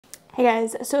Hey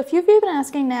guys, so a few of you have been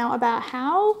asking now about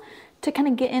how to kind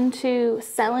of get into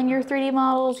selling your 3D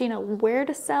models, where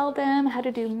to sell them, how to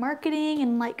do marketing,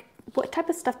 and like what type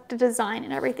of stuff to design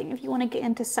and everything if you want to get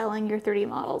into selling your 3D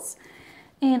models.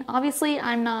 And obviously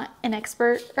I'm not an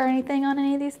expert or anything on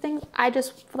any of these things. I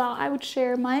just thought I would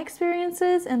share my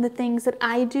experiences and the things that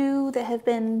I do that have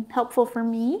been helpful for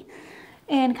me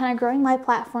and kind of growing my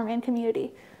platform and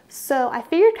community. So I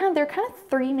figured there are kind of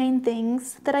three main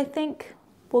things that I think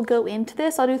will go into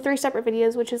this. I'll do 3 separate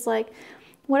videos, which is like,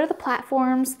 what are the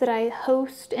platforms that I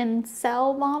host and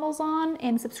sell models on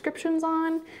and subscriptions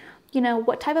on?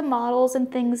 What type of models and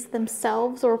things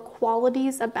themselves or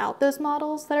qualities about those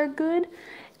models that are good?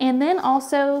 And then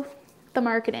also the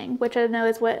marketing, which I know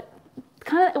is what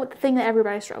the thing that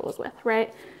everybody struggles with,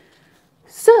 right?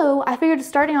 So I figured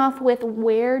starting off with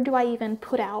where do I even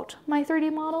put out my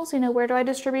 3D models? Where do I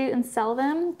distribute and sell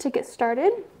them to get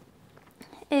started?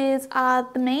 Is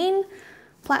the main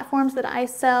platforms that I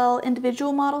sell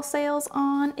individual model sales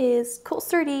on is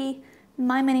Cults3D,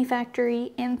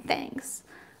 MyManyFactory, and Thangs.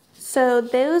 So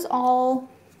those all,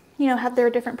 have their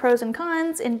different pros and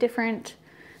cons and different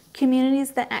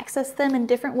communities that access them in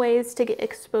different ways to get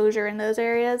exposure in those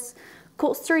areas.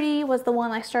 Cults3D was the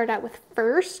one I started out with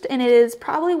first, and it is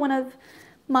probably one of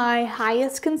my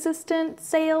highest consistent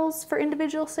sales for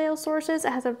individual sales sources.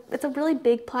 It's a really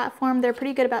big platform. They're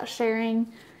pretty good about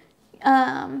sharing,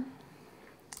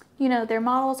 their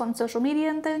models on social media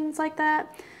and things like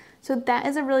that. So that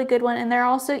is a really good one, and they're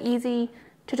also easy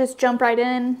to just jump right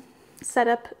in, set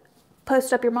up,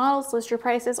 post up your models, list your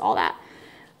prices, all that.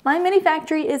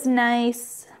 MyManyFactory is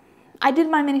nice. I did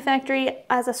MyManyFactory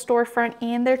as a storefront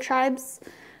and their Tribes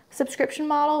subscription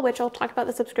model, which I'll talk about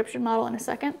the subscription model in a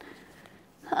second.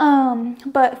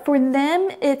 But for them,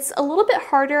 it's a little bit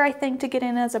harder, I think, to get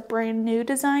in as a brand new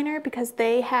designer because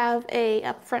they have a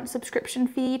upfront subscription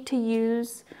fee to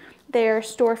use their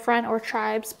storefront or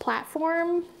Tribes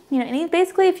platform.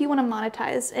 Basically, if you want to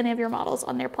monetize any of your models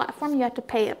on their platform, you have to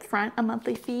pay upfront a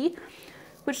monthly fee,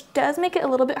 which does make it a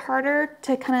little bit harder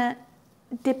to kind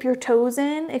of dip your toes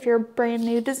in if you're a brand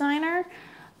new designer.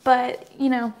 But,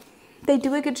 they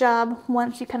do a good job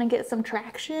once you kind of get some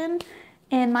traction.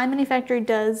 And MyManyFactory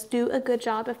does do a good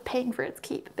job of paying for its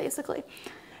keep, basically.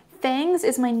 Thangs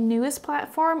is my newest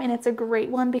platform, and it's a great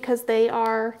one because they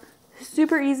are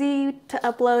super easy to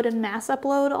upload and mass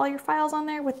upload all your files on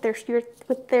there with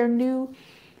their new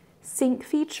sync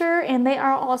feature. And they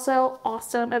are also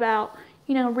awesome about,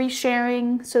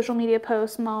 resharing social media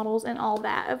posts, models, and all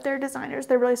that of their designers.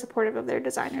 They're really supportive of their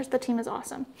designers. The team is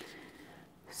awesome.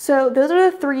 So those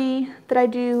are the 3 that I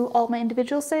do all my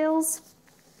individual sales.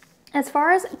 As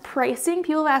far as pricing,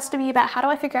 people have asked me about how do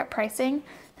I figure out pricing.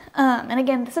 And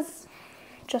again, this is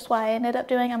just what I ended up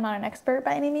doing. I'm not an expert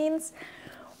by any means.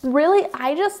 Really,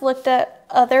 I just looked at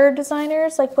other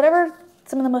designers, like whatever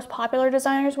some of the most popular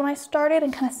designers when I started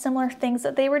and kind of similar things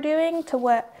that they were doing to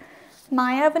what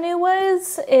my avenue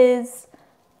was,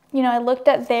 I looked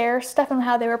at their stuff and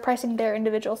how they were pricing their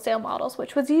individual sale models,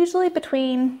 which was usually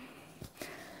between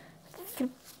 $2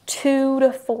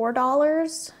 to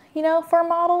 $4, for a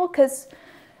model. Because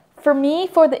for me,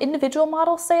 for the individual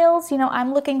model sales,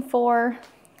 I'm looking for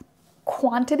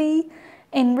quantity,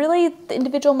 and really the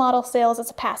individual model sales is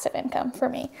a passive income for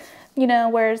me,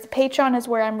 whereas the Patreon is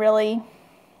where I'm really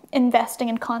investing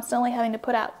and constantly having to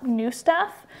put out new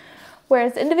stuff.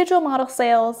 Whereas individual model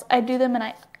sales, I do them and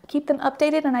I keep them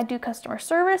updated and I do customer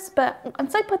service, but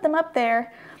once I put them up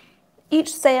there,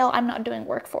 each sale I'm not doing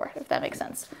work for, if that makes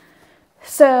sense.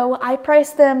 So I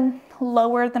price them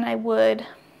lower than I would,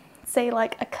 say,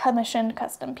 like a commissioned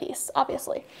custom piece,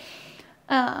 obviously.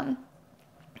 And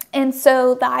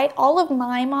so all of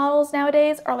my models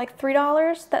nowadays are like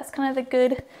 $3. That's kind of the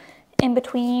good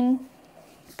in-between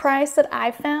price that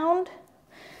I've found.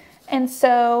 And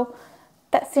so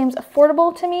that seems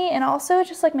affordable to me, and also it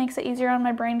just like makes it easier on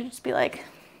my brain to just be like,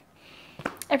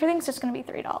 everything's just gonna be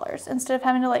 $3 instead of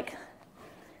having to like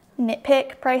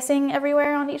nitpick pricing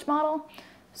everywhere on each model.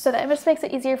 So that just makes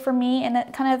it easier for me, and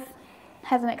it kind of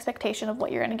has an expectation of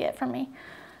what you're gonna get from me.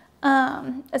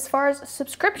 As far as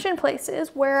subscription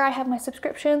places, where I have my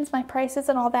subscriptions, my prices,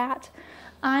 and all that,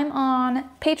 I'm on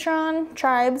Patreon,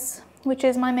 Tribes, which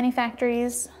is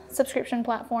MyManyFactory's subscription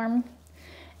platform,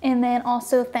 and then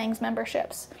also Thangs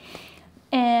memberships.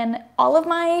 And all of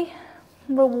my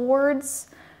rewards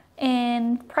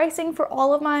and pricing for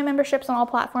all of my memberships on all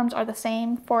platforms are the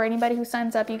same. For anybody who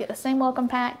signs up, you get the same welcome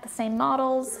pack, the same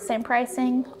models, the same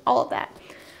pricing, all of that.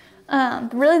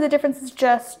 Really the difference is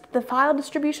just the file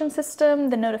distribution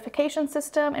system, the notification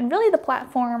system, and really the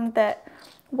platform that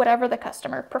whatever the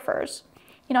customer prefers.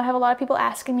 You know, I have a lot of people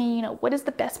asking me, you know, what is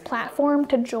the best platform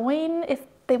to join if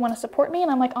they want to support me?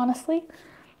 And I'm like, honestly,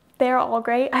 they're all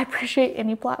great. I appreciate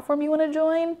any platform you want to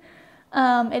join.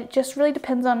 It just really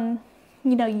depends on,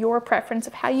 you know, your preference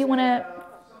of how you want to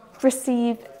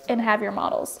receive and have your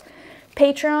models.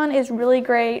 Patreon is really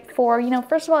great for, you know,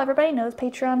 first of all, everybody knows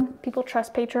Patreon. People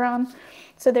trust Patreon.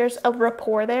 So there's a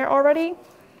rapport there already.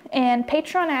 And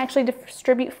Patreon, I actually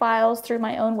distribute files through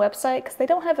my own website because they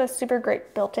don't have a super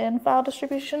great built-in file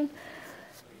distribution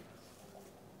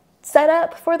set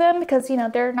up for them because, you know,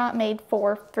 they're not made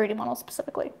for 3D models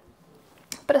specifically.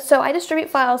 But so I distribute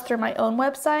files through my own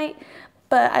website,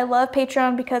 but I love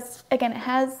Patreon because, again, it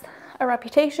has a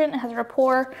reputation, it has a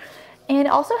rapport, and it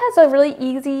also has a really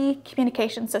easy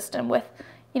communication system with,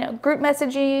 you know, group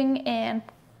messaging and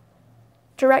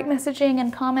direct messaging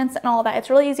and comments and all of that. It's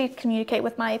really easy to communicate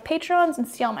with my patrons and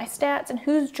see all my stats and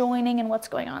who's joining and what's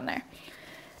going on there.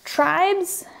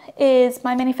 Tribes is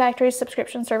My Manufactory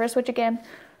subscription service, which again,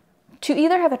 to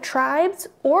either have a Tribes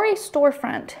or a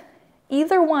storefront,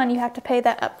 either one, you have to pay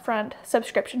that upfront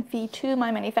subscription fee to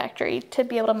My Manufactory to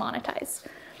be able to monetize.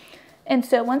 And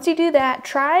so once you do that,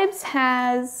 Tribes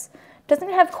doesn't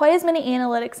have quite as many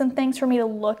analytics and things for me to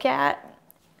look at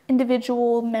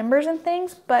individual members and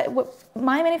things, but what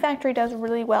My Manufactory does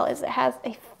really well is it has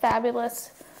a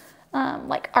fabulous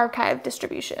like archive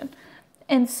distribution.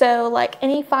 And so like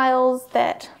any files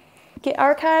that get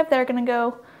archived that are going to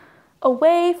go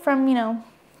away from, you know,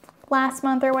 last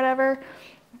month or whatever,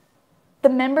 the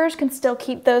members can still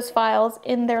keep those files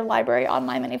in their library on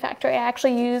My Manufactory. I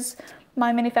actually use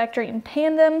My Manufactory in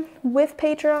tandem with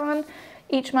Patreon.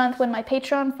 Each month when my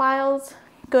Patreon files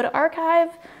go to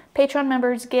archive, Patreon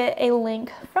members get a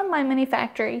link from My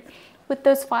Manufactory with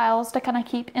those files to kind of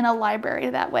keep in a library.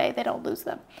 That way they don't lose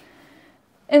them.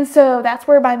 And so that's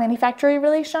where My Manufactory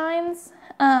really shines.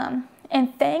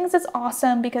 And Things is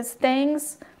awesome because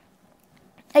Things,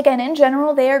 again, in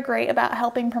general, they are great about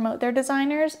helping promote their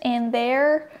designers, and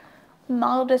their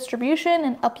model distribution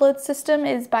and upload system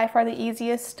is by far the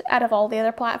easiest out of all the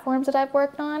other platforms that I've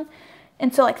worked on.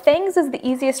 And so like Things is the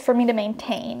easiest for me to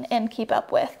maintain and keep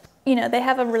up with. You know, they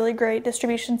have a really great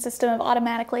distribution system of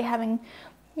automatically having,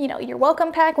 you know, your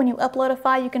welcome pack. When you upload a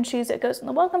file, you can choose it goes in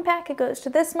the welcome pack, it goes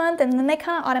to this month, and then they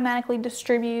kind of automatically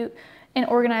distribute and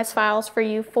organize files for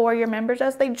you for your members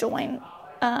as they join,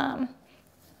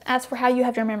 as for how you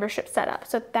have your membership set up.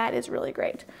 So that is really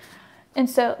great. And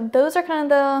so those are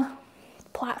kind of the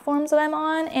platforms that I'm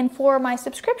on. And for my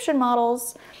subscription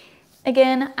models,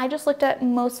 again, I just looked at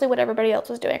mostly what everybody else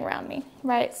was doing around me,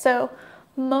 right? So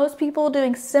most people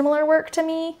doing similar work to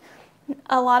me,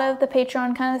 a lot of the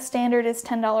Patreon kind of standard is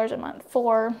 $10 a month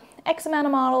for X amount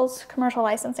of models, commercial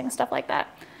licensing, stuff like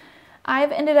that.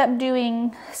 I've ended up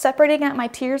separating out my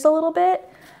tiers a little bit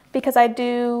because I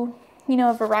do, you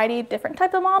know, a variety of different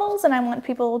type of models, and I want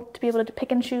people to be able to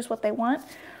pick and choose what they want.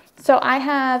 So I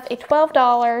have a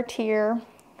 $12 tier,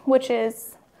 which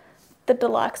is the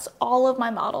deluxe, all of my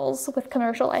models with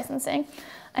commercial licensing.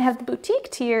 I have the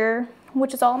boutique tier,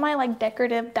 which is all my like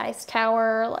decorative dice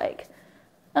tower, like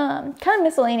kind of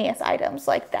miscellaneous items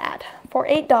like that for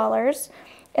 $8.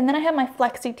 And then I have my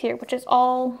flexi tier, which is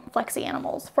all flexi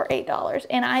animals for $8.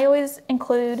 And I always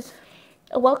include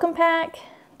a welcome pack,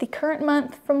 the current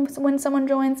month from when someone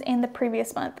joins, and the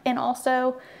previous month, and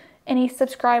also any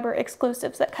subscriber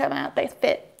exclusives that come out. They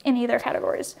fit in either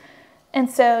categories. And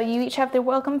so you each have the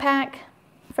welcome pack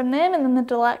from them, and then the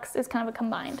deluxe is kind of a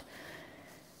combined.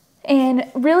 And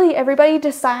really everybody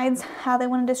decides how they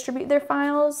want to distribute their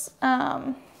files.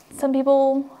 Some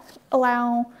people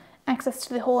allow access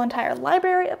to the whole entire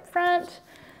library up front.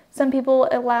 Some people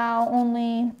allow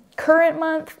only current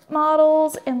month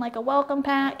models and like a welcome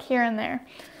pack here and there.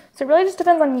 So it really just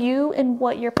depends on you and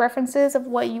what your preference is of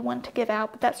what you want to give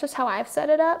out, but that's just how I've set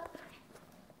it up.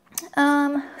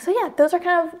 So yeah, those are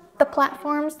kind of the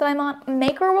platforms that I'm on.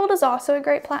 MakerWorld is also a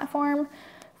great platform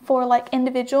for like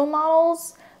individual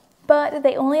models, but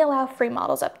they only allow free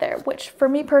models up there, which for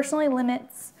me personally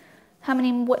limits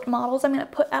what models I'm going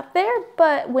to put up there.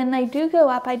 But when they do go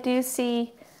up, I do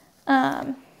see,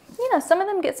 you know, some of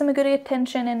them get some good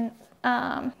attention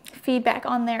and feedback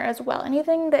on there as well.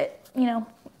 Anything that, you know,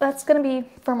 that's going to be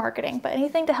for marketing, but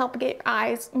anything to help get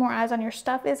more eyes on your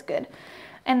stuff is good.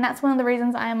 And that's one of the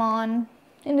reasons I'm on,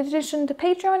 in addition to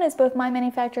Patreon, is both My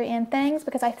Manufactory and Things,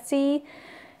 because I see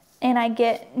and I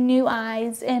get new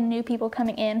eyes and new people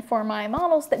coming in for my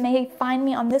models that may find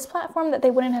me on this platform that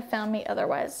they wouldn't have found me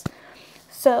otherwise.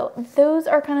 So those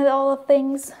are kind of all the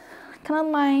things, kind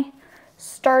of my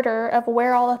starter of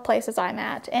where all the places I'm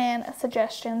at and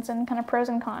suggestions and kind of pros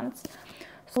and cons.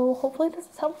 So hopefully this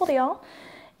is helpful to y'all.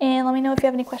 And let me know if you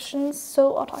have any questions.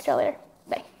 So I'll talk to y'all later.